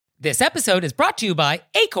This episode is brought to you by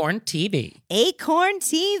Acorn TV. Acorn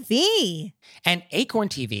TV. And Acorn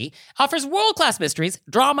TV offers world-class mysteries,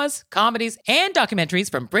 dramas, comedies, and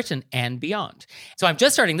documentaries from Britain and beyond. So I'm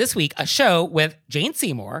just starting this week a show with Jane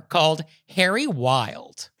Seymour called Harry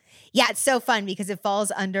Wild. Yeah, it's so fun because it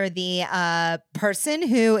falls under the person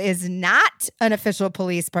who is not an official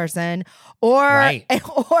police person or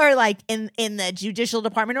like in the judicial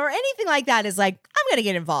department or anything like that is like, I'm going to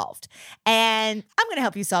get involved and I'm going to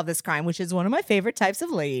help you solve this crime, which is one of my favorite types of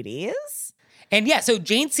ladies. And yeah, so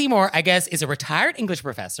Jane Seymour, I guess, is a retired English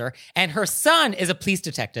professor and her son is a police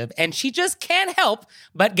detective and she just can't help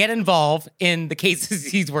but get involved in the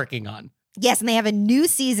cases he's working on. Yes, and they have a new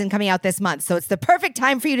season coming out this month, so it's the perfect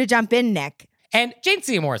time for you to jump in, Nick. And Jane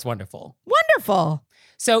Seymour is wonderful. Wonderful.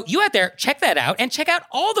 So you out there, check that out and check out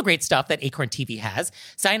all the great stuff that Acorn TV has.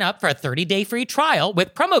 Sign up for a 30-day free trial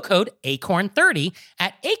with promo code ACORN30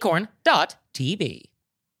 at acorn.tv.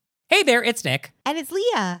 Hey there, it's Nick. And it's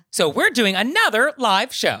Leah. So we're doing another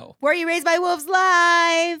live show. Were You Raised by Wolves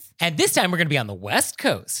Live? And this time we're going to be on the West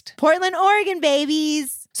Coast. Portland, Oregon,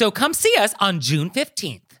 babies. So come see us on June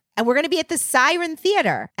 15th. And we're going to be at the Siren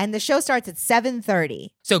Theater. And the show starts at 7:30.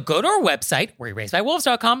 So go to our website,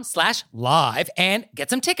 wereyouRaisedByWolves.com/live and get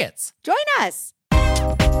some tickets. Join us.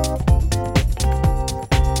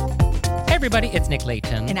 Hey everybody, it's Nick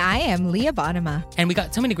Layton. And I am Leah Bonnema. And we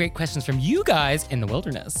got so many great questions from you guys in the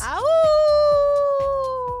wilderness. Ow!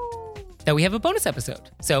 That we have a bonus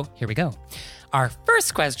episode. So here we go. Our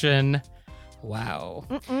first question. Wow.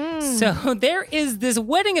 So there is this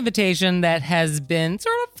wedding invitation that has been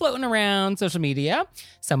sort of floating around social media.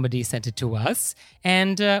 Somebody sent it to us,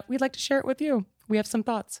 and we'd like to share it with you. We have some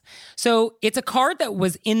thoughts. So it's a card that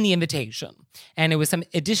was in the invitation, and it was some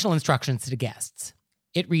additional instructions to the guests.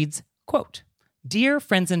 It reads, quote, "Dear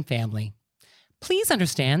friends and family, please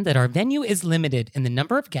understand that our venue is limited in the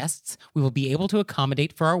number of guests we will be able to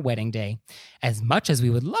accommodate for our wedding day. As much as we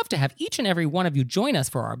would love to have each and every one of you join us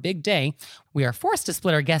for our big day, we are forced to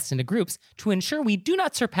split our guests into groups to ensure we do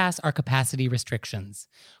not surpass our capacity restrictions.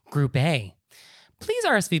 Group A. Please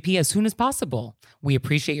RSVP as soon as possible. We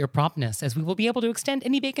appreciate your promptness as we will be able to extend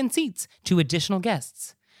any vacant seats to additional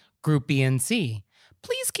guests. Group B and C.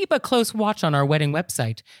 Please keep a close watch on our wedding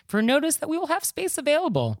website for notice that we will have space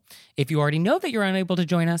available. If you already know that you're unable to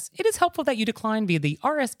join us, it is helpful that you decline via the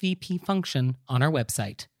RSVP function on our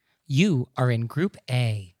website. You are in Group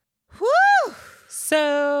A." Woo!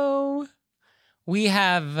 So we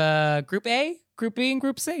have Group A, Group B, and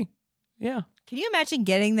Group C. Yeah. Can you imagine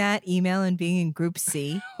getting that email and being in Group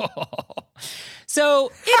C?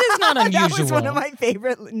 So it is not unusual. That was one of my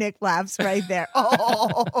favorite Nick laughs right there.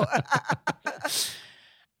 Oh.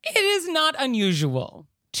 It is not unusual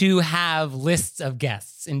to have lists of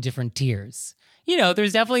guests in different tiers. You know,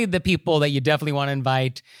 there's definitely the people that you definitely want to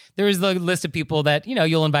invite. There's the list of people that, you know,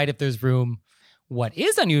 you'll invite if there's room. What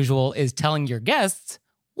is unusual is telling your guests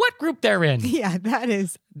what group they're in. Yeah, that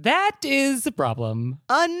is a problem.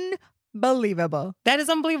 Unbelievable. That is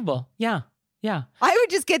unbelievable. Yeah. Yeah. I would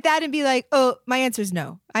just get that and be like, oh, my answer is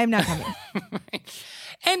no. I am not coming. Right.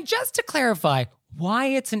 And just to clarify why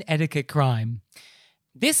it's an etiquette crime,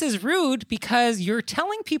 this is rude because you're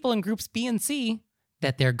telling people in groups B and C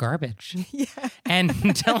that they're garbage. Yeah.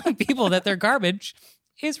 And telling people that they're garbage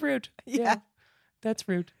is rude. Yeah. That's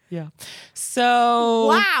rude. Yeah. So.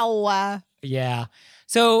 Wow. Yeah.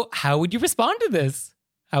 So how would you respond to this?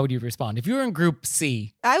 How would you respond? If you were in Group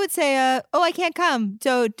C. I would say, I can't come.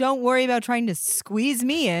 So don't worry about trying to squeeze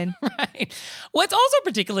me in. Right. What's also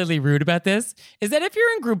particularly rude about this is that if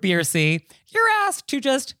you're in Group B or C, you're asked to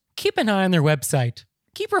just keep an eye on their website.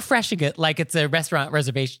 Keep refreshing it like it's a restaurant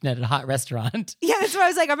reservation at a hot restaurant. Yeah, that's what I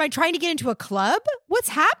was like. Am I trying to get into a club? What's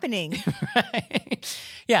happening? Right.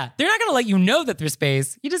 Yeah, they're not going to let you know that there's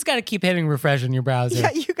space. You just got to keep hitting refresh in your browser.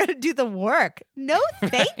 Yeah, you got to do the work. No,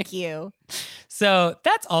 thank you. So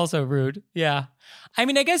that's also rude. Yeah. I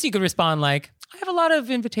mean, I guess you could respond like, I have a lot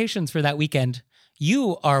of invitations for that weekend.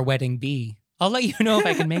 You are wedding B. I'll let you know if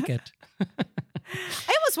I can make it. I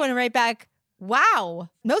almost want to write back, wow,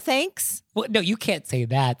 no thanks. Well, no, you can't say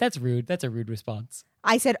that. That's rude. That's a rude response.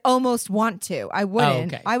 I said almost want to. I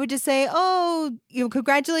wouldn't. Oh, okay. I would just say,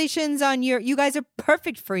 congratulations on you guys are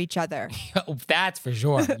perfect for each other. Oh, that's for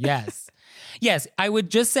sure. Yes. Yes, I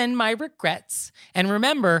would just send my regrets. And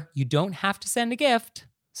remember, you don't have to send a gift.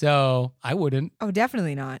 So I wouldn't. Oh,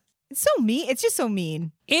 definitely not. It's so mean. It's just so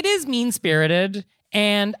mean. It is mean-spirited.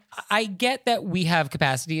 And I get that we have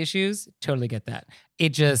capacity issues. Totally get that.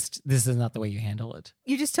 This is not the way you handle it.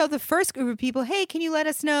 You just tell the first group of people, hey, can you let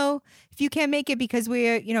us know if you can't make it because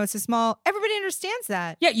it's a small, everybody understands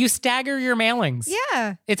that. Yeah, you stagger your mailings.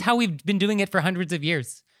 Yeah. It's how we've been doing it for hundreds of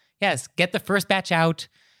years. Yes. Get the first batch out,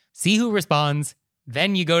 see who responds,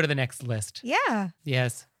 then you go to the next list. Yeah.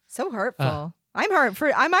 Yes. So hurtful. I'm hurt.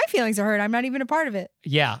 My feelings are hurt. I'm not even a part of it.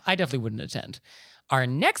 Yeah, I definitely wouldn't attend. Our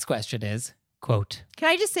next question is, quote. Can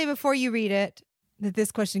I just say before you read it that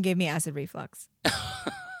this question gave me acid reflux?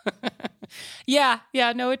 Yeah,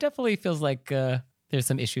 no, it definitely feels like there's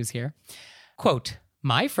some issues here. Quote,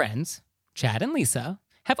 my friends, Chad and Lisa,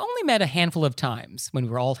 have only met a handful of times when we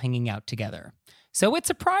were all hanging out together. So it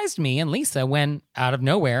surprised me and Lisa when, out of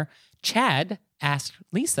nowhere, Chad asked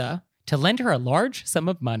Lisa to lend her a large sum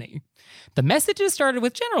of money. The messages started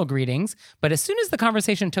with general greetings, but as soon as the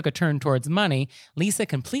conversation took a turn towards money, Lisa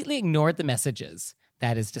completely ignored the messages.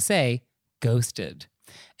 That is to say, ghosted.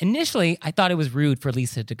 Initially, I thought it was rude for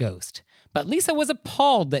Lisa to ghost, but Lisa was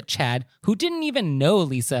appalled that Chad, who didn't even know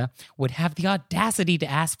Lisa, would have the audacity to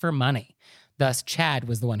ask for money. Thus, Chad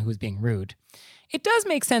was the one who was being rude. It does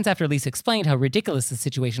make sense after Lisa explained how ridiculous the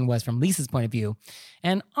situation was from Lisa's point of view.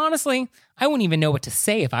 And honestly, I wouldn't even know what to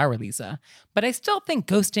say if I were Lisa. But I still think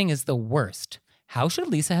ghosting is the worst. How should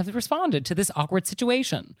Lisa have responded to this awkward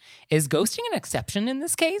situation? Is ghosting an exception in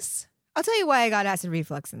this case? I'll tell you why I got acid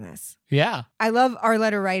reflux in this. Yeah. I love our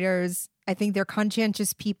letter writers. I think they're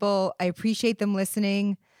conscientious people. I appreciate them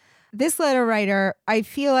listening. This letter writer, I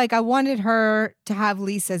feel like I wanted her to have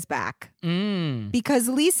Lisa's back because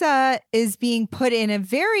Lisa is being put in a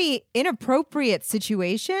very inappropriate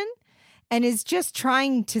situation and is just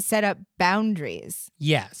trying to set up boundaries.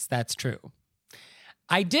 Yes, that's true.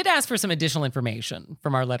 I did ask for some additional information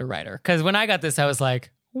from our letter writer because when I got this, I was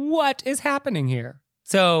like, what is happening here?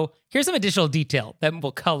 So here's some additional detail that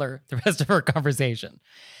will color the rest of our conversation.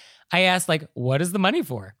 I asked, what is the money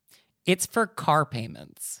for? It's for car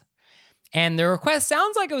payments. And the request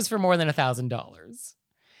sounds like it was for more than $1,000.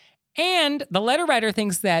 And the letter writer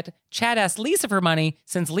thinks that Chad asked Lisa for money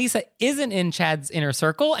since Lisa isn't in Chad's inner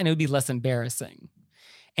circle and it would be less embarrassing.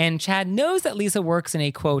 And Chad knows that Lisa works in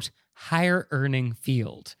a, quote, higher earning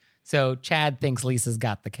field. So Chad thinks Lisa's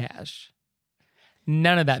got the cash.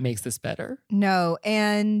 None of that makes this better. No.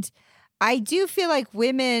 And I do feel like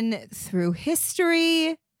women through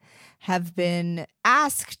history have been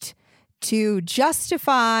asked to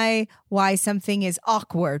justify why something is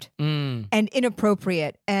awkward and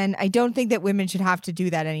inappropriate. And I don't think that women should have to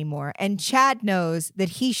do that anymore. And Chad knows that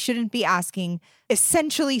he shouldn't be asking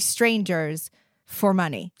essentially strangers for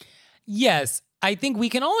money. Yes, I think we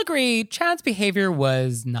can all agree Chad's behavior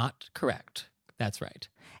was not correct. That's right.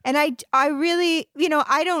 And I really,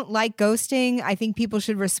 I don't like ghosting. I think people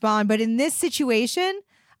should respond. But in this situation,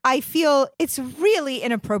 I feel it's really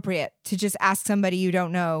inappropriate to just ask somebody you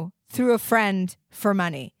don't know through a friend for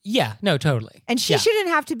money. Yeah, no, totally. And she shouldn't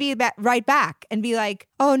have to be right back and be like,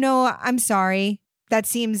 oh, no, I'm sorry. That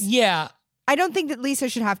seems... Yeah. I don't think that Lisa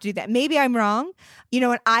should have to do that. Maybe I'm wrong.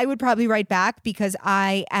 And I would probably write back because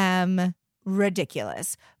I am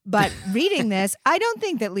ridiculous. But reading this, I don't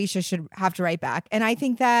think that Lisa should have to write back. And I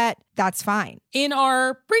think that that's fine. In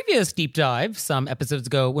our previous deep dive, some episodes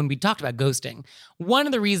ago, when we talked about ghosting, one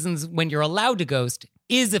of the reasons when you're allowed to ghost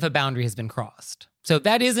is if a boundary has been crossed. So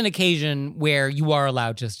that is an occasion where you are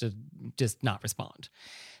allowed just to not respond.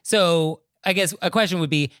 So I guess a question would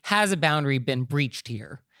be, has a boundary been breached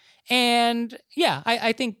here? And yeah,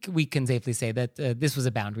 I think we can safely say that this was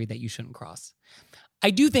a boundary that you shouldn't cross.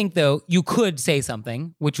 I do think, though, you could say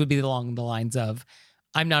something, which would be along the lines of,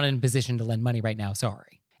 I'm not in a position to lend money right now,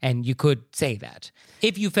 sorry. And you could say that.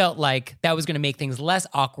 If you felt like that was going to make things less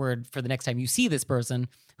awkward for the next time you see this person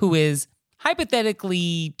who is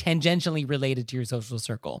hypothetically tangentially related to your social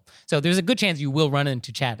circle. So there's a good chance you will run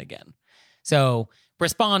into Chad again. So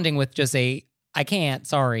responding with just I can't,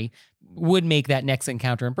 sorry, would make that next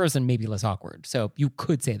encounter in person maybe less awkward. So you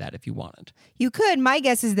could say that if you wanted. You could. My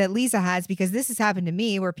guess is that Lisa has, because this has happened to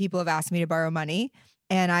me where people have asked me to borrow money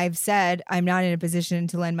and I've said I'm not in a position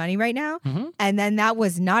to lend money right now. Mm-hmm. And then that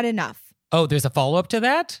was not enough. Oh, there's a follow-up to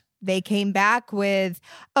that? They came back with,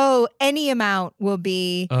 any amount will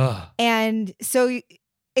be. Ugh. And so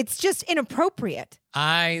it's just inappropriate.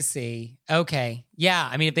 I see. Okay. Yeah.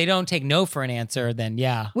 I mean, if they don't take no for an answer, then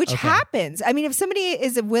yeah. Which happens. I mean, if somebody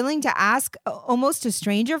is willing to ask almost a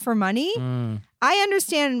stranger for money, I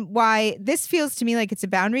understand why this feels to me like it's a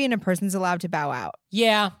boundary and a person's allowed to bow out.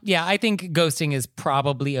 Yeah. Yeah. I think ghosting is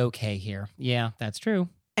probably okay here. Yeah, that's true.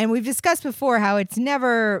 And we've discussed before how it's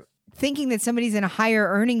never... Thinking that somebody's in a higher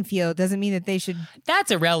earning field doesn't mean that they should... That's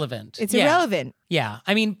irrelevant. It's irrelevant. Yeah.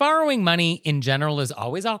 I mean, borrowing money in general is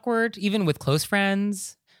always awkward, even with close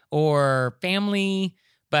friends or family.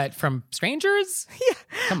 But from strangers? Yeah.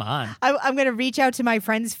 Come on. I'm going to reach out to my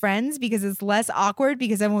friends' friends because it's less awkward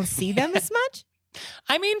because I won't see them as much.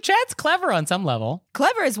 I mean, Chad's clever on some level.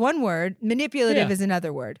 Clever is one word. Manipulative is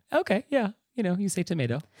another word. Okay, yeah. You say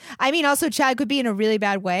tomato. I mean, also Chad could be in a really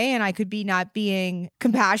bad way and I could be not being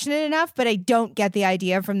compassionate enough, but I don't get the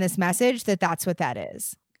idea from this message that that's what that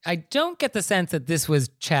is. I don't get the sense that this was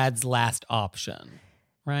Chad's last option,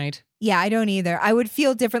 right? Yeah, I don't either. I would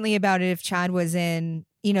feel differently about it if Chad was in,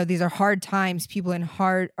 these are hard times. People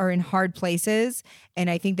are in hard places. And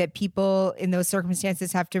I think that people in those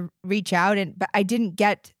circumstances have to reach out. But I didn't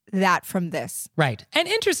get that from this. Right. And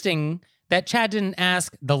interesting that Chad didn't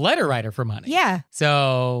ask the letter writer for money. Yeah.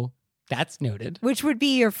 So that's noted. Which would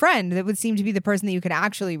be your friend. That would seem to be the person that you could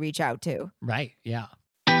actually reach out to. Right. Yeah.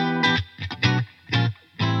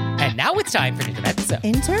 And now it's time for Intermezzo.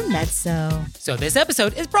 Intermezzo. So this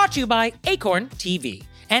episode is brought to you by Acorn TV.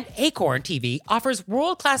 And Acorn TV offers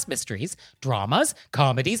world-class mysteries, dramas,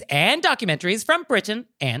 comedies, and documentaries from Britain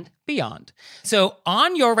and beyond. So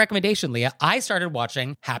on your recommendation, Leah, I started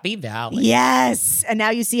watching Happy Valley. Yes. And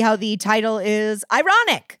now you see how the title is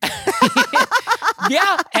ironic.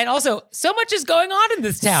 Yeah. And also, so much is going on in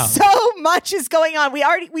this town. So much is going on.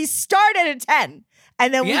 We start at a 10.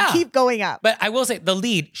 And then we keep going up. But I will say, the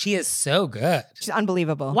lead, she is so good. She's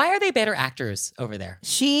unbelievable. Why are they better actors over there?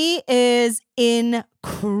 She is incredible.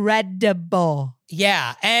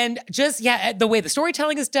 Yeah. And just, the way the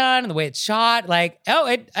storytelling is done and the way it's shot,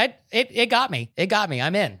 it got me. It got me.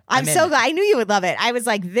 I'm in. I'm so glad. I knew you would love it. I was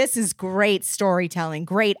like, this is great storytelling,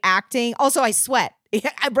 great acting. Also, I sweat.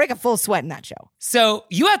 I break a full sweat in that show. So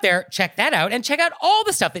you out there, check that out and check out all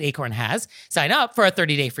the stuff that Acorn has. Sign up for a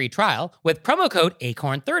 30-day free trial with promo code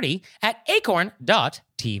ACORN30 at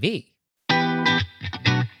acorn.tv. And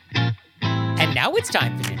now it's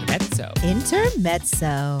time for Intermezzo.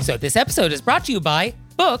 Intermezzo. So this episode is brought to you by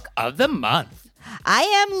Book of the Month. I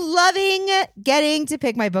am loving getting to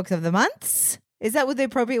pick my books of the months. Is that what the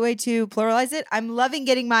appropriate way to pluralize it? I'm loving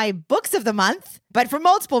getting my books of the month, but for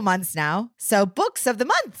multiple months now. So books of the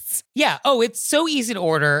months. Yeah. Oh, it's so easy to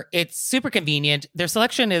order. It's super convenient. Their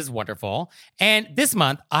selection is wonderful. And this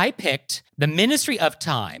month I picked The Ministry of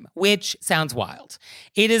Time, which sounds wild.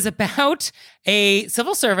 It is about a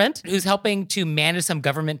civil servant who's helping to manage some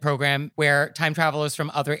government program where time travelers from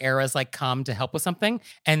other eras come to help with something.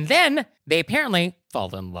 And then they apparently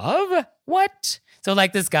fall in love. What? So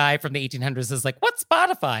this guy from the 1800s is what's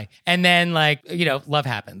Spotify? And then love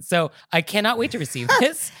happens. So I cannot wait to receive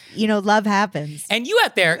this. Love happens. And you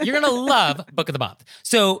out there, you're going to love Book of the Month.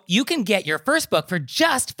 So you can get your first book for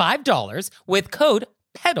just $5 with code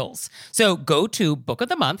PEDALS. So go to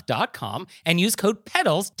bookofthemonth.com and use code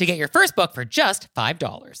PEDALS to get your first book for just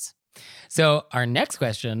 $5. So our next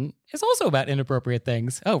question is also about inappropriate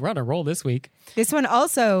things. Oh, we're on a roll this week. This one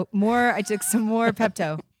also I took some more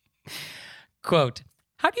Pepto. Quote,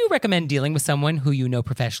 how do you recommend dealing with someone who you know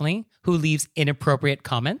professionally who leaves inappropriate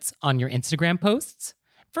comments on your Instagram posts?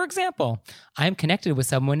 For example, I am connected with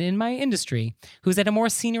someone in my industry who's at a more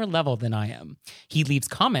senior level than I am. He leaves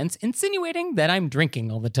comments insinuating that I'm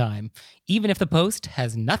drinking all the time, even if the post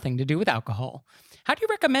has nothing to do with alcohol. How do you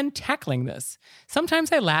recommend tackling this?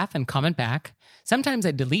 Sometimes I laugh and comment back. Sometimes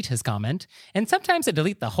I delete his comment. And sometimes I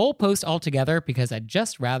delete the whole post altogether because I'd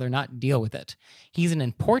just rather not deal with it. He's an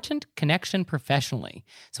important connection professionally,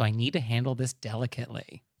 so I need to handle this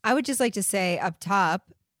delicately. I would just like to say up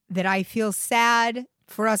top that I feel sad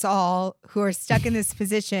for us all who are stuck in this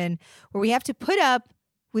position where we have to put up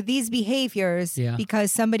with these behaviors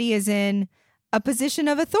because somebody is in a position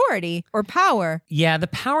of authority or power. Yeah, the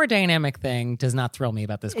power dynamic thing does not thrill me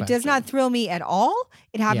about this question. It does not thrill me at all.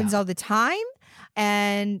 It happens all the time.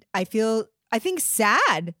 And I think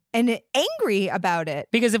sad and angry about it.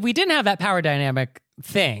 Because if we didn't have that power dynamic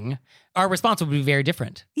thing, our response would be very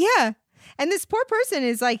different. Yeah. And this poor person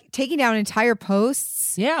is taking down entire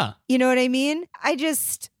posts. Yeah. You know what I mean?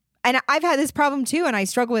 And I've had this problem too, and I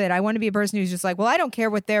struggle with it. I want to be a person who's just well, I don't care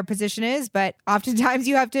what their position is, but oftentimes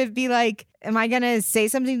you have to be am I going to say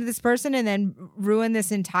something to this person and then ruin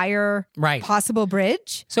this entire possible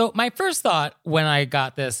bridge? So my first thought when I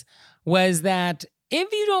got this was that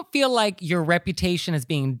if you don't feel like your reputation is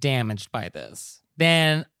being damaged by this,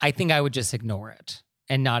 then I think I would just ignore it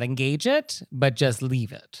and not engage it, but just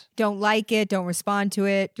leave it. Don't like it. Don't respond to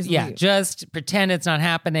it. Just leave. Just pretend it's not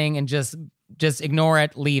happening and just ignore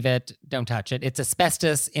it, leave it, don't touch it. It's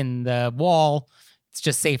asbestos in the wall. It's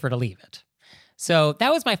just safer to leave it. So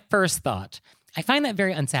that was my first thought. I find that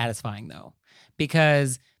very unsatisfying, though,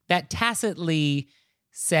 because that tacitly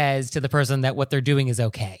says to the person that what they're doing is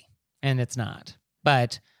okay, and it's not.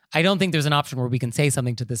 But I don't think there's an option where we can say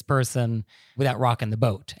something to this person without rocking the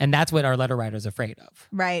boat. And that's what our letter writer's afraid of.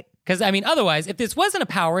 Right. Because, I mean, otherwise, if this wasn't a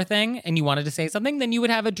power thing and you wanted to say something, then you would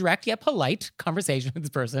have a direct yet polite conversation with this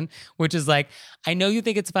person, which is like, I know you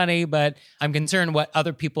think it's funny, but I'm concerned what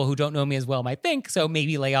other people who don't know me as well might think, so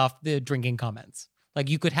maybe lay off the drinking comments. Like,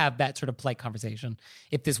 you could have that sort of polite conversation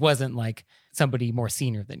if this wasn't like somebody more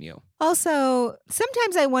senior than you. Also,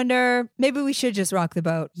 sometimes I wonder, maybe we should just rock the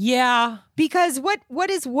boat. Yeah. Because what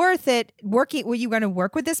is worth it working? Were you going to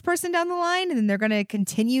work with this person down the line and then they're going to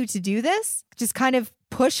continue to do this? Just kind of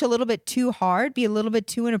push a little bit too hard, be a little bit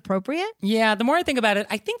too inappropriate? Yeah, the more I think about it,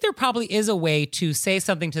 I think there probably is a way to say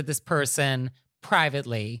something to this person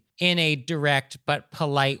privately in a direct but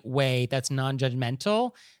polite way that's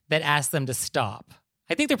non-judgmental that asks them to stop.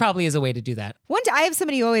 I think there probably is a way to do that. I have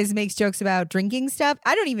somebody who always makes jokes about drinking stuff.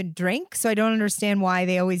 I don't even drink, so I don't understand why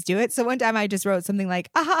they always do it. So one time I just wrote something like,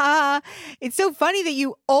 it's so funny that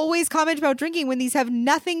you always comment about drinking when these have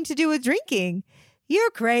nothing to do with drinking. You're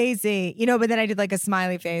crazy. But then I did like a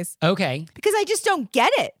smiley face. Okay. Because I just don't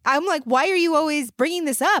get it. I'm like, why are you always bringing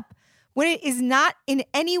this up when it is not in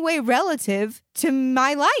any way relative to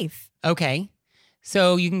my life? Okay.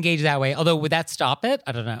 So you can gauge that way. Although, would that stop it?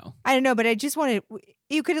 I don't know. I don't know, but I just wanted,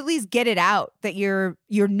 you could at least get it out that you're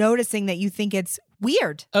noticing that you think it's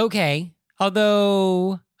weird. Okay.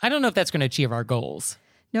 Although, I don't know if that's going to achieve our goals.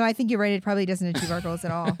 No, I think you're right. It probably doesn't achieve our goals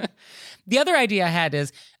at all. The other idea I had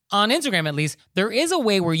is, on Instagram at least, there is a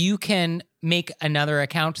way where you can make another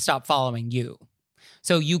account stop following you.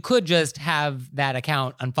 So you could just have that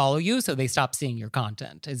account unfollow you so they stop seeing your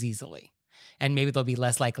content as easily. And maybe they'll be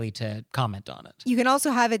less likely to comment on it. You can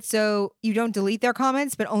also have it so you don't delete their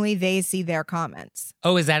comments, but only they see their comments.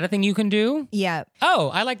 Oh, is that a thing you can do? Yeah. Oh,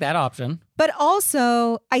 I like that option. But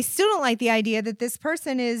also, I still don't like the idea that this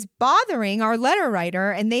person is bothering our letter writer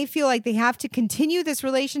and they feel like they have to continue this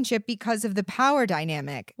relationship because of the power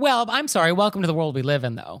dynamic. Well, I'm sorry. Welcome to the world we live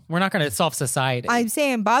in, though. We're not going to solve society. I'm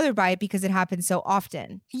saying I'm bothered by it because it happens so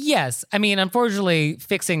often. Yes. I mean, unfortunately,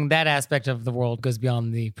 fixing that aspect of the world goes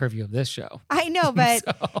beyond the purview of this show. I know, but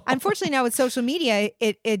unfortunately now with social media,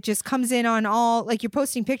 it just comes in on all, like you're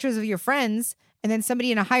posting pictures of your friends and then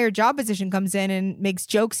somebody in a higher job position comes in and makes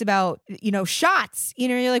jokes about, shots.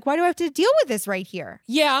 You're like, why do I have to deal with this right here?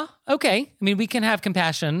 Yeah. Okay. I mean, we can have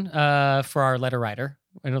compassion for our letter writer.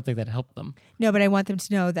 I don't think that helped them. No, but I want them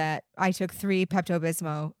to know that I took 3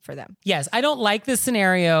 Pepto-Bismol for them. Yes. I don't like this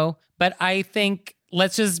scenario, but I think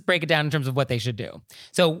let's just break it down in terms of what they should do.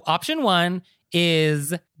 So option 1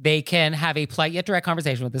 is they can have a polite yet direct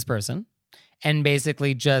conversation with this person and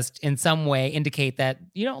basically just in some way indicate that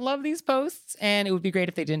you don't love these posts and it would be great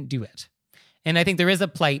if they didn't do it. And I think there is a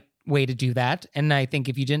polite way to do that. And I think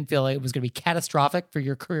if you didn't feel it was going to be catastrophic for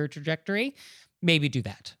your career trajectory, maybe do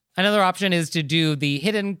that. Another option is to do the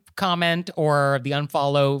hidden comment or the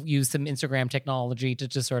unfollow, use some Instagram technology to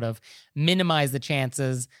just sort of minimize the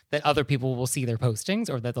chances that other people will see their postings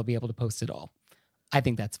or that they'll be able to post it all. I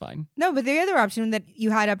think that's fine. No, but the other option that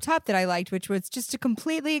you had up top that I liked, which was just to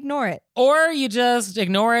completely ignore it. Or you just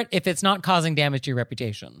ignore it if it's not causing damage to your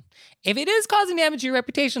reputation. If it is causing damage to your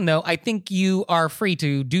reputation, though, I think you are free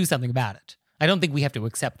to do something about it. I don't think we have to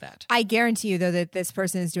accept that. I guarantee you, though, that this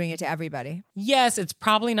person is doing it to everybody. Yes, it's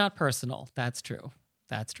probably not personal. That's true.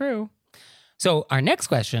 That's true. So our next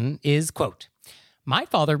question is, quote, "My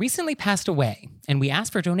father recently passed away, and we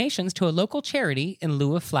asked for donations to a local charity in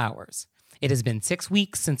lieu of flowers. It has been 6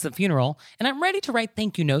 weeks since the funeral, and I'm ready to write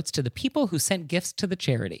thank you notes to the people who sent gifts to the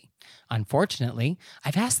charity. Unfortunately,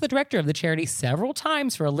 I've asked the director of the charity several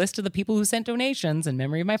times for a list of the people who sent donations in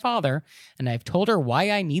memory of my father, and I've told her why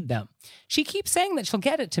I need them. She keeps saying that she'll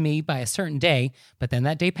get it to me by a certain day, but then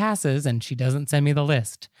that day passes and she doesn't send me the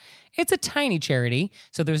list. It's a tiny charity,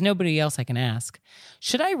 so there's nobody else I can ask.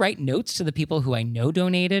 Should I write notes to the people who I know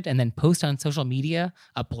donated and then post on social media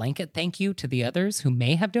a blanket thank you to the others who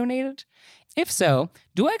may have donated? If so,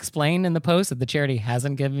 do I explain in the post that the charity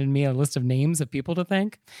hasn't given me a list of names of people to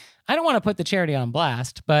thank? I don't want to put the charity on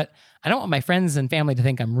blast, but I don't want my friends and family to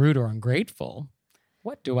think I'm rude or ungrateful.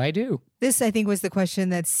 What do I do?" This, I think, was the question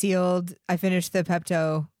that sealed. I finished the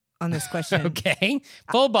Pepto on this question. Okay.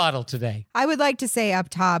 Full bottle today. I would like to say up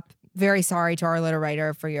top, very sorry to our letter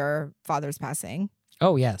writer for your father's passing.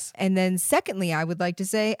 Oh, yes. And then secondly, I would like to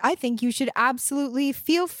say, I think you should absolutely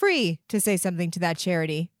feel free to say something to that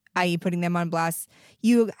charity, i.e. putting them on blast.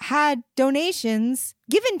 You had donations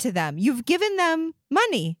given to them. You've given them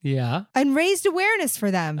money. Yeah. And raised awareness for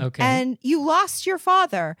them. Okay. And you lost your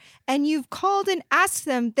father and you've called and asked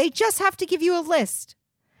them. They just have to give you a list.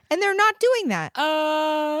 And they're not doing that.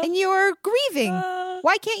 And you're grieving.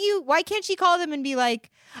 Why can't she call them and be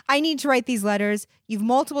like, I need to write these letters. You've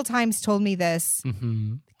multiple times told me this.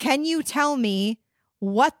 Mm-hmm. Can you tell me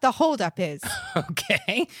what the holdup is?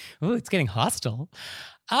 Okay. Oh, it's getting hostile.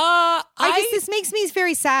 This makes me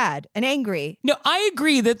very sad and angry. No, I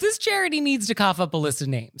agree that this charity needs to cough up a list of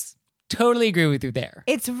names. Totally agree with you there.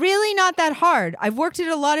 It's really not that hard. I've worked at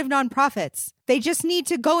a lot of nonprofits. They just need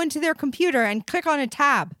to go into their computer and click on a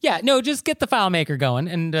tab. Yeah, no, just get the file maker going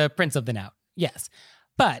and print something out. Yes.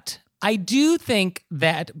 But I do think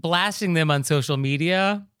that blasting them on social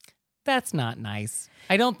media, that's not nice.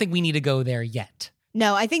 I don't think we need to go there yet.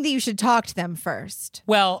 No, I think that you should talk to them first.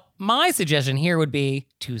 Well, my suggestion here would be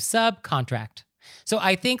to subcontract. So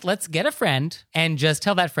I think let's get a friend and just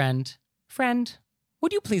tell that friend,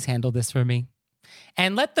 would you please handle this for me?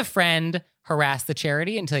 And let the friend harass the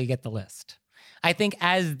charity until you get the list. I think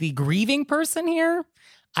as the grieving person here,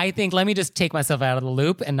 let me just take myself out of the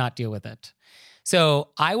loop and not deal with it. So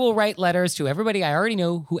I will write letters to everybody I already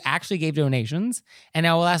know who actually gave donations, and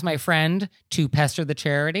I will ask my friend to pester the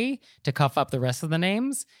charity to cough up the rest of the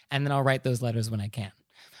names, and then I'll write those letters when I can.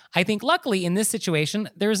 I think luckily in this situation,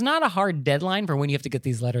 there's not a hard deadline for when you have to get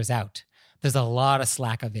these letters out. There's a lot of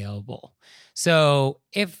slack available. So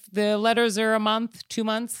if the letters are a month, 2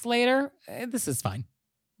 months later, this is fine.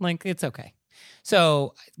 It's okay.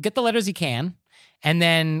 So get the letters you can, and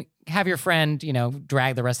then have your friend,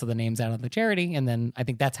 drag the rest of the names out of the charity. And then I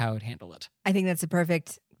think that's how I would handle it. I think that's a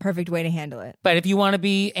perfect way to handle it. But if you want to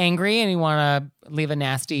be angry and you want to leave a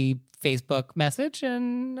nasty Facebook message,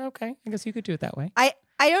 and okay, I guess you could do it that way.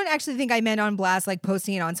 I don't actually think I meant on blast, like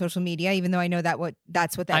posting it on social media, even though I know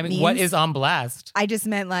that's what that means. What is on blast? I just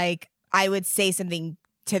meant I would say something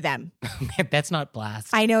to them. That's not blast.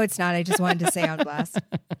 I know it's not. I just wanted to say on blast.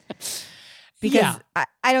 Because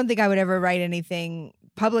I don't think I would ever write anything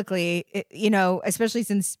publicly, especially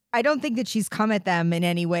since I don't think that she's come at them in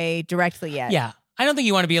any way directly yet. Yeah. I don't think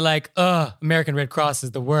you want to be like, American Red Cross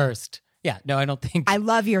is the worst. Yeah. No, I don't think. I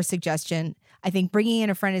love your suggestion. I think bringing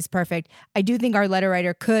in a friend is perfect. I do think our letter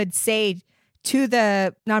writer could say to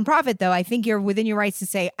the nonprofit, though, I think you're within your rights to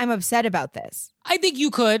say, I'm upset about this. I think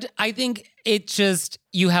you could. I think it's just,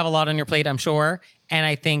 you have a lot on your plate, I'm sure. And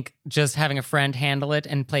I think just having a friend handle it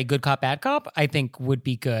and play good cop, bad cop, I think would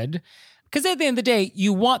be good. Because at the end of the day,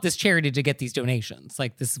 you want this charity to get these donations.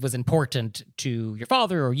 This was important to your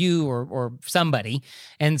father or you or somebody.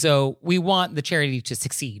 And so we want the charity to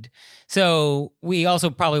succeed. So we also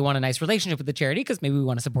probably want a nice relationship with the charity because maybe we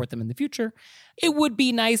want to support them in the future. It would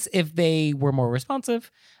be nice if they were more responsive,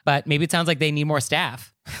 but maybe it sounds like they need more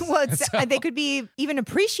staff. Well, they could be even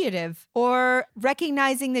appreciative or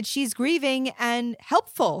recognizing that she's grieving and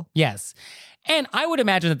helpful. Yes. And I would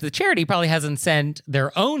imagine that the charity probably hasn't sent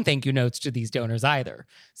their own thank you notes to these donors either.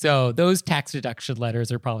 So those tax deduction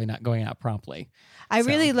letters are probably not going out promptly. I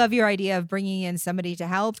really love your idea of bringing in somebody to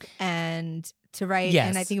help and to write. Yes.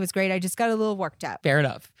 And I think it was great. I just got a little worked up. Fair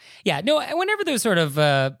enough. Yeah. No, whenever there's sort of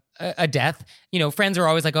a death, friends are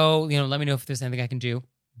always like, let me know if there's anything I can do.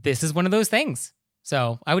 This is one of those things.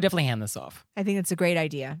 So I would definitely hand this off. I think that's a great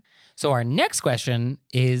idea. So our next question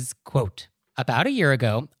is, quote, about a year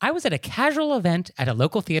ago, I was at a casual event at a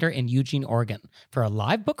local theater in Eugene, Oregon for a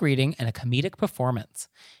live book reading and a comedic performance.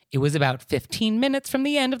 It was about 15 minutes from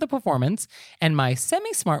the end of the performance, and my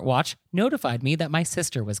semi-smartwatch notified me that my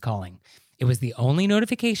sister was calling. It was the only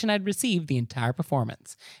notification I'd received the entire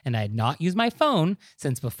performance, and I had not used my phone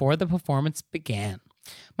since before the performance began.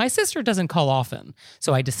 My sister doesn't call often,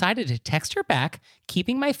 so I decided to text her back,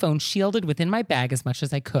 keeping my phone shielded within my bag as much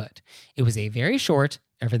as I could. It was a very short,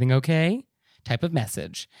 "Everything okay?" type of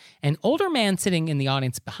message. An older man sitting in the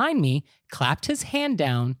audience behind me clapped his hand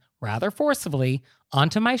down rather forcefully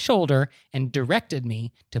onto my shoulder and directed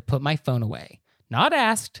me to put my phone away. Not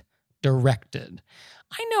asked, directed.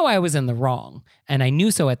 I know I was in the wrong, and I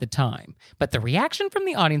knew so at the time, but the reaction from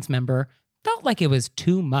the audience member felt like it was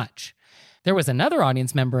too much. There was another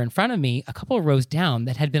audience member in front of me a couple of rows down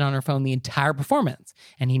that had been on her phone the entire performance,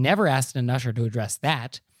 and he never asked an usher to address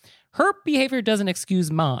that. Her behavior doesn't excuse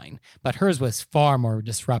mine, but hers was far more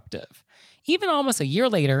disruptive. Even almost a year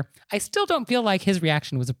later, I still don't feel like his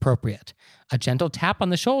reaction was appropriate. A gentle tap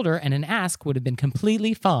on the shoulder and an ask would have been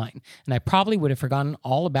completely fine, and I probably would have forgotten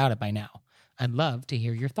all about it by now. I'd love to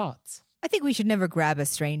hear your thoughts. I think we should never grab a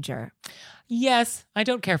stranger. Yes, I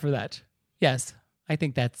don't care for that. Yes, I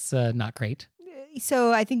think that's not great.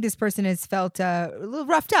 So I think this person has felt a little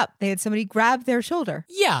roughed up. They had somebody grab their shoulder.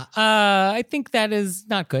 Yeah, I think that is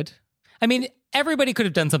not good. I mean, everybody could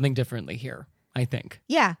have done something differently here, I think.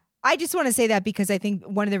 Yeah. I just want to say that because I think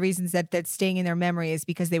one of the reasons that that's staying in their memory is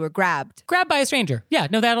because they were grabbed. Grabbed by a stranger. Yeah,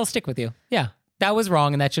 no, that'll stick with you. Yeah. That was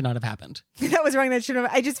wrong and that should not have happened. That was wrong. That should have.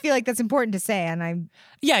 I just feel like that's important to say. And I'm.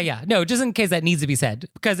 Yeah. No, just in case that needs to be said,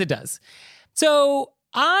 because it does. So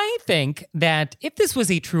I think that if this was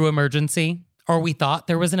a true emergency, or we thought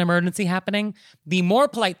there was an emergency happening, the more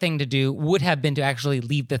polite thing to do would have been to actually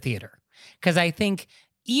leave the theater. Because I think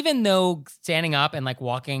even though standing up and like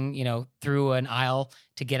walking, through an aisle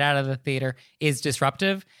to get out of the theater is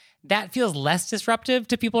disruptive, that feels less disruptive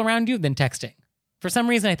to people around you than texting. For some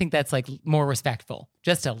reason, I think that's like more respectful,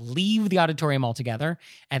 just to leave the auditorium altogether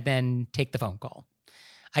and then take the phone call.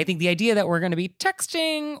 I think the idea that we're going to be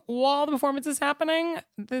texting while the performance is happening,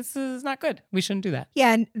 this is not good. We shouldn't do that.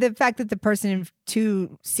 Yeah, and the fact that the person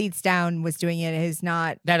 2 seats down was doing it is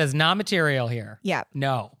not... That is not material here. Yeah.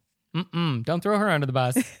 No. Don't throw her under the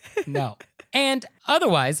bus. No. And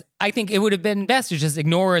otherwise, I think it would have been best to just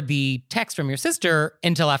ignore the text from your sister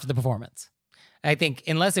until after the performance. I think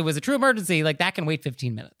unless it was a true emergency, like that can wait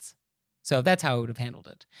 15 minutes. So that's how I would have handled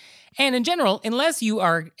it. And in general, unless you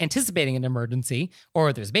are anticipating an emergency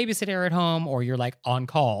or there's a babysitter at home or you're like on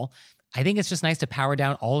call, I think it's just nice to power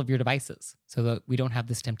down all of your devices so that we don't have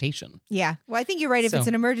this temptation. Yeah. Well, I think you're right. If it's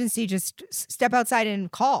an emergency, just step outside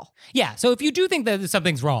and call. Yeah. So if you do think that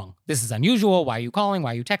something's wrong, this is unusual, why are you calling,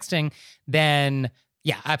 why are you texting, then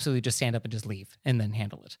yeah, absolutely just stand up and just leave and then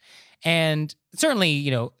handle it. And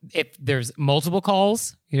certainly, if there's multiple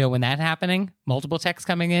calls, when that's happening, multiple texts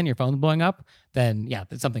coming in, your phone's blowing up, then yeah,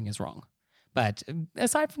 something is wrong. But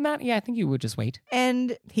aside from that, yeah, I think you would just wait.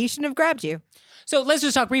 And he shouldn't have grabbed you. So let's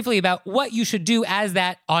just talk briefly about what you should do as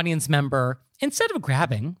that audience member. Instead of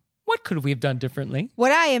grabbing, what could we have done differently?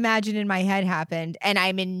 What I imagine in my head happened, and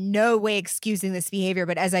I'm in no way excusing this behavior,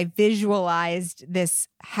 but as I visualized this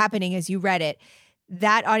happening as you read it,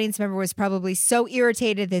 that audience member was probably so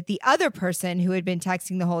irritated that the other person who had been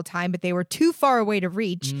texting the whole time, but they were too far away to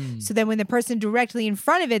reach. So then when the person directly in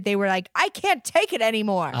front of it, they were like, I can't take it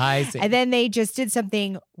anymore. I see. And then they just did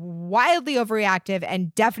something wildly overreactive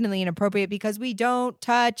and definitely inappropriate because we don't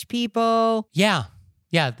touch people. Yeah,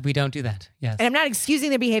 we don't do that. Yes. And I'm not excusing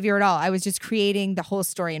their behavior at all. I was just creating the whole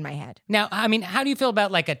story in my head. Now, I mean, how do you feel about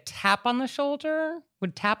like a tap on the shoulder?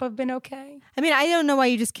 Would tap have been okay? I mean, I don't know why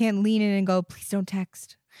you just can't lean in and go, please don't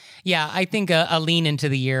text. Yeah, I think a lean into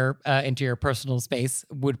the ear, into your personal space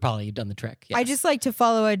would probably have done the trick. Yes. I just like to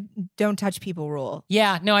follow a don't touch people rule.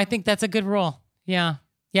 Yeah, no, I think that's a good rule. Yeah,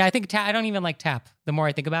 I think I don't even like tap. The more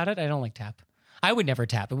I think about it, I don't like tap. I would never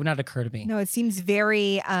tap. It would not occur to me. No, it seems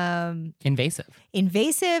very invasive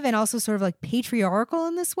and also sort of like patriarchal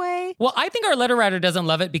in this way. Well, I think our letter writer doesn't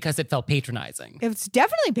love it because it felt patronizing. It's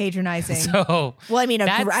definitely patronizing. So, well, I mean,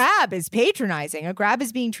 a grab is patronizing. A grab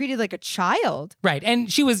is being treated like a child. Right.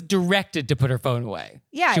 And she was directed to put her phone away.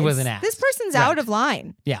 Yeah. She wasn't asked. This person's out of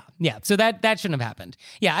line. Yeah. So that shouldn't have happened.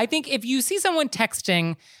 Yeah. I think if you see someone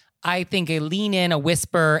texting, I think a lean in, a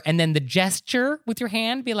whisper, and then the gesture with your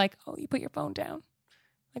hand, be like, oh, you put your phone down.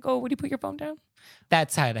 Like, oh, would you put your phone down?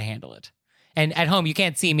 That's how to handle it. And at home, you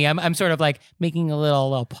can't see me. I'm sort of like making a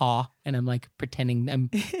little paw, and I'm like pretending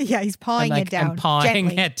I'm. Yeah, he's pawing it down. I'm pawing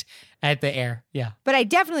gently. at the air. Yeah. But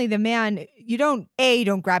the man, you don't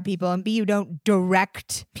grab people, and B, you don't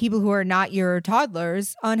direct people who are not your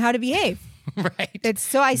toddlers on how to behave. Right.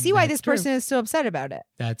 So I see why this person is still upset about it.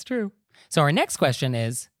 That's true. So our next question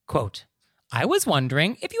is, quote, I was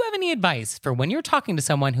wondering if you have any advice for when you're talking to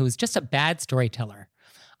someone who is just a bad storyteller.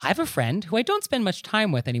 I have a friend who I don't spend much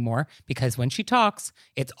time with anymore because when she talks,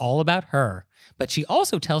 it's all about her. But she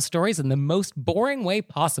also tells stories in the most boring way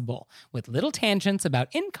possible, with little tangents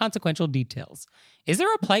about inconsequential details. Is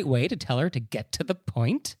there a polite way to tell her to get to the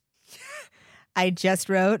point? I just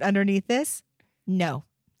wrote underneath this, no.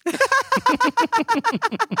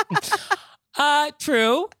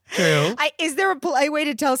 True. Is there a polite way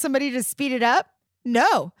to tell somebody to speed it up?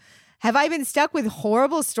 No. Have I been stuck with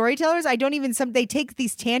horrible storytellers? They take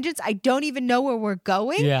these tangents. I don't even know where we're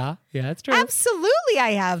going. Yeah, that's true. Absolutely,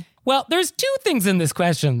 I have. Well, there's two things in this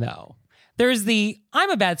question, though. There's the, I'm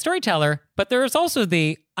a bad storyteller, but there's also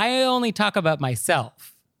the, I only talk about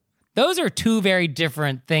myself. Those are two very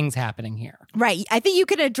different things happening here. Right. I think you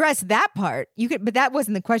could address that part. But that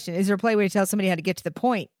wasn't the question. Is there a polite way to tell somebody how to get to the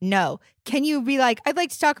point? No. Can you be like, I'd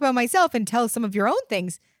like to talk about myself and tell some of your own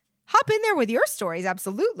things? Hop in there with your stories.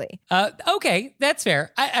 Absolutely. Okay, that's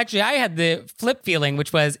fair. I had the flip feeling,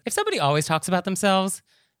 which was if somebody always talks about themselves,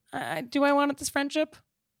 do I want this friendship?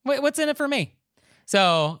 What's in it for me?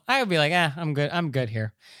 So I would be like, I'm good. I'm good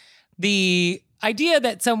here. The idea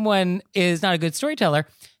that someone is not a good storyteller,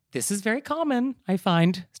 this is very common. I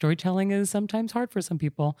find storytelling is sometimes hard for some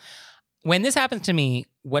people. when this happens to me,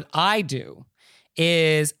 what I do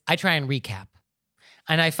is I try and recap.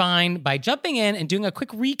 And I find by jumping in and doing a quick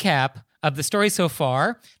recap of the story so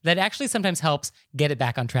far, that actually sometimes helps get it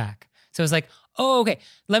back on track. So it's like, oh, okay,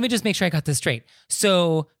 let me just make sure I got this straight.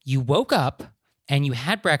 So you woke up and you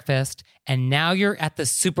had breakfast and now you're at the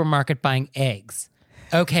supermarket buying eggs.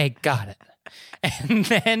 Okay, got it.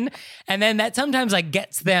 And then that sometimes like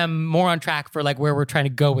gets them more on track for like where we're trying to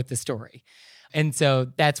go with the story. And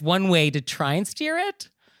so that's one way to try and steer it.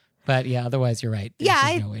 But yeah, otherwise you're right.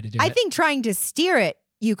 There's no way to do it. I think trying to steer it,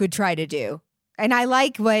 you could try to do. And I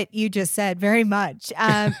like what you just said very much.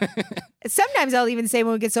 Sometimes I'll even say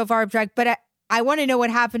when we get so far off track, but I want to know what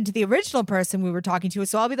happened to the original person we were talking to.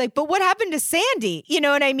 So I'll be like, but what happened to Sandy? You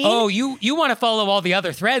know what I mean? Oh, you want to follow all the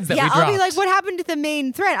other threads that we dropped. I'll be like, what happened to the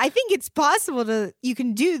main thread? I think it's possible you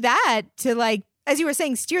can do that to like, as you were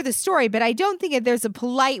saying, steer the story. But I don't think there's a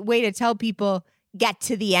polite way to tell people, get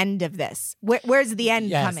to the end of this. Where's the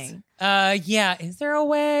end coming? Yeah. Is there a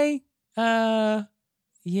way?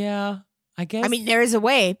 Yeah, I guess. I mean, there is a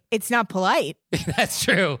way. It's not polite. That's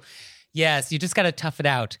true. Yes, you just got to tough it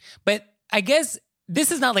out. But I guess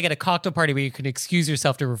this is not like at a cocktail party where you can excuse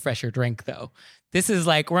yourself to refresh your drink, though. This is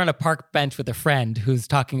like we're on a park bench with a friend who's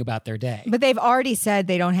talking about their day. But they've already said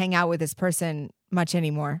they don't hang out with this person much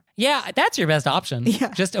anymore. Yeah, that's your best option. Yeah.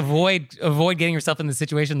 Just avoid getting yourself in the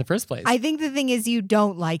situation in the first place. I think the thing is you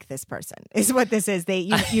don't like this person is what this is.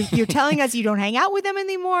 You're telling us you don't hang out with them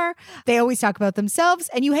anymore. They always talk about themselves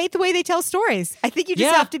and you hate the way they tell stories. I think you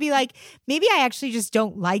just have to be like, maybe I actually just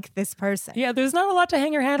don't like this person. Yeah, there's not a lot to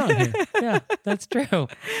hang your hat on here. Yeah, that's true.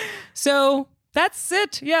 So that's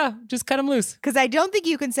it. Yeah, just cut them loose. Because I don't think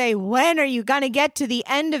you can say, when are you going to get to the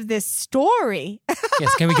end of this story?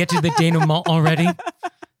 Yes, can we get to the denouement already?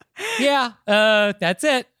 Yeah, that's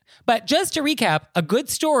it. But just to recap, a good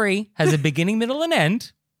story has a beginning, middle, and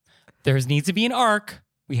end. There needs to be an arc.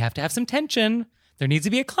 We have to have some tension. There needs to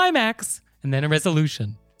be a climax and then a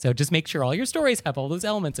resolution. So just make sure all your stories have all those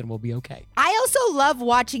elements and we'll be okay. I also love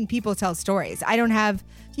watching people tell stories. I don't have,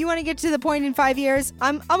 if you want to get to the point in 5 years,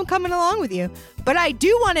 I'm coming along with you. But I do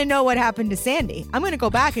want to know what happened to Sandy. I'm going to go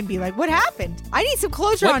back and be like, what happened? I need some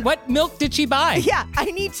closure on... What milk did she buy? Yeah, I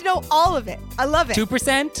need to know all of it. I love it.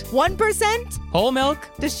 2%? 1%? Whole milk?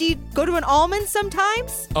 Does she go to an almond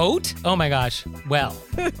sometimes? Oat? Oh my gosh. Well,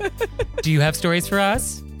 do you have stories for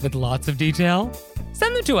us with lots of detail?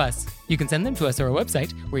 Send them to us. You can send them to us at our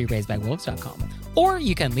website, wereraisedbywolves.com. Or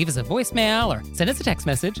you can leave us a voicemail or send us a text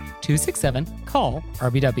message,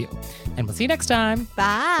 267-CALL-RBW. And we'll see you next time.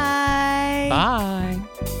 Bye. Bye.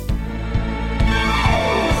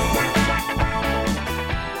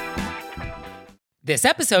 This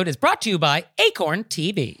episode is brought to you by Acorn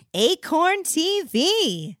TV. Acorn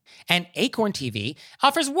TV. And Acorn TV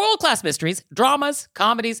offers world-class mysteries, dramas,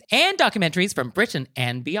 comedies, and documentaries from Britain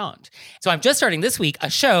and beyond. So I'm just starting this week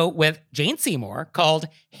a show with Jane Seymour called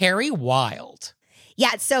Harry Wild.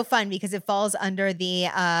 Yeah, it's so fun because it falls under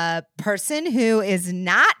the person who is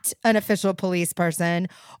not an official police person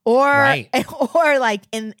or like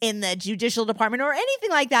in the judicial department or anything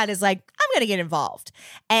like that is like, I'm going to get involved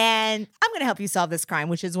and I'm going to help you solve this crime,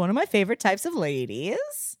 which is one of my favorite types of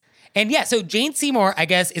ladies. And yeah, so Jane Seymour, I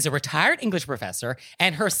guess, is a retired English professor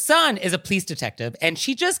and her son is a police detective and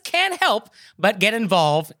she just can't help but get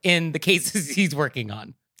involved in the cases he's working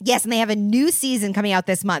on. Yes, and they have a new season coming out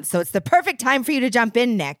this month, so it's the perfect time for you to jump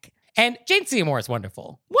in, Nick. And Jane Seymour is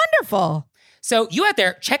wonderful. Wonderful. So you out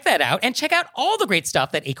there, check that out and check out all the great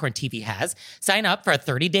stuff that Acorn TV has. Sign up for a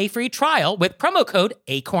 30-day free trial with promo code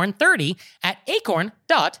ACORN30 at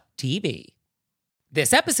acorn.tv.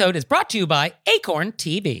 This episode is brought to you by Acorn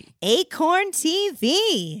TV. Acorn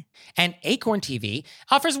TV. And Acorn TV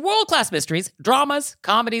offers world-class mysteries, dramas,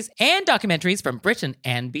 comedies, and documentaries from Britain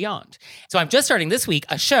and beyond. So I'm just starting this week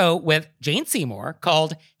a show with Jane Seymour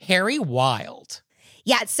called Harry Wild.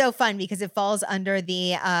 Yeah, it's so fun because it falls under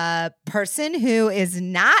the person who is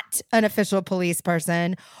not an official police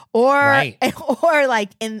person or like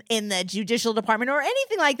in the judicial department or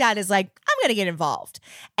anything like that is like, I'm going to get involved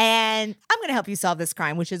and I'm going to help you solve this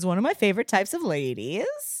crime, which is one of my favorite types of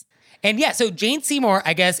ladies. And yeah, so Jane Seymour,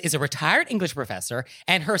 I guess, is a retired English professor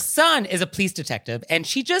and her son is a police detective and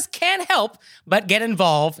she just can't help but get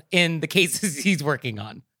involved in the cases he's working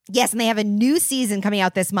on. Yes, and they have a new season coming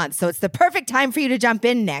out this month, so it's the perfect time for you to jump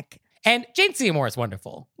in, Nick. And Jane Seymour is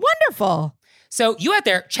wonderful. Wonderful. So you out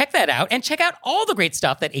there, check that out and check out all the great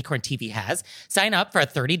stuff that Acorn TV has. Sign up for a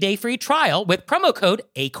 30-day free trial with promo code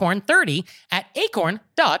ACORN30 at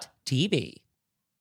acorn.tv.